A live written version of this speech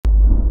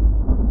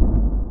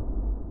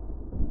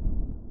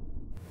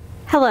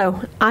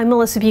Hello, I'm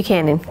Melissa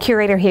Buchanan,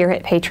 curator here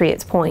at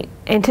Patriots Point,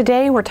 and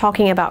today we're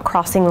talking about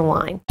crossing the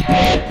line.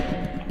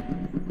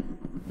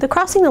 The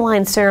crossing the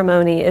line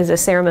ceremony is a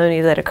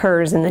ceremony that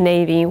occurs in the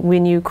Navy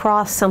when you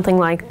cross something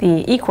like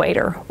the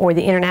equator or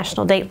the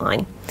international date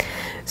line.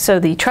 So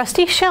the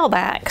trusty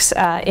shellbacks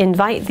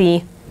invite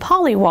the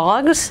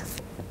polywogs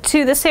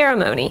to the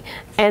ceremony,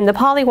 and the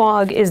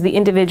polywog is the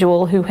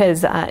individual who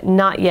has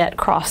not yet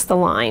crossed the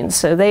line.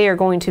 So they are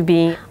going to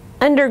be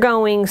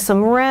undergoing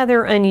some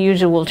rather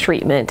unusual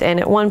treatment, and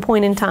at one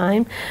point in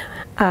time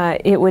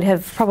it would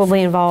have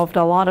probably involved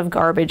a lot of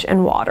garbage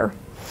and water.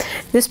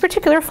 This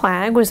particular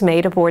flag was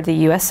made aboard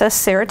the USS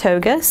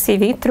Saratoga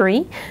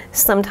CV-3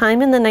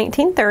 sometime in the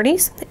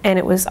 1930s, and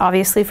it was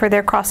obviously for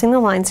their crossing the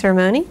line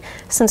ceremony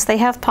since they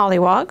have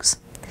polywogs.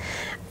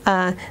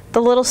 The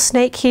little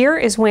snake here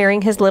is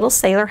wearing his little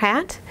sailor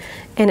hat,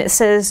 and it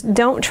says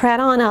 "Don't tread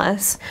on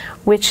us,"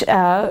 which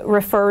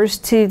refers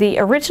to the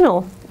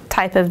original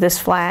type of this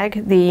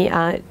flag,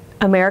 the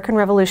American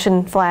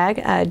Revolution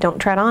flag, "Don't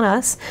Tread on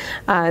Us,"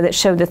 that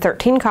showed the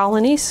 13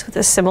 colonies with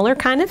a similar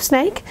kind of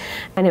snake.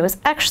 And it was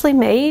actually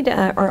made,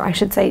 or I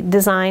should say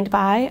designed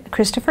by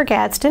Christopher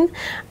Gadsden,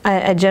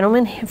 a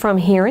gentleman from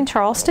here in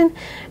Charleston.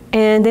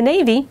 And the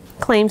Navy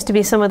claims to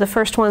be some of the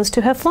first ones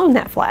to have flown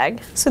that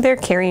flag, so they're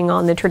carrying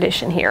on the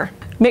tradition here.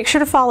 Make sure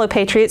to follow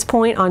Patriots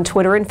Point on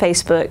Twitter and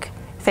Facebook.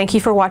 Thank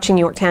you for watching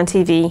Yorktown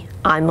TV.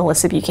 I'm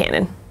Melissa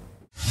Buchanan.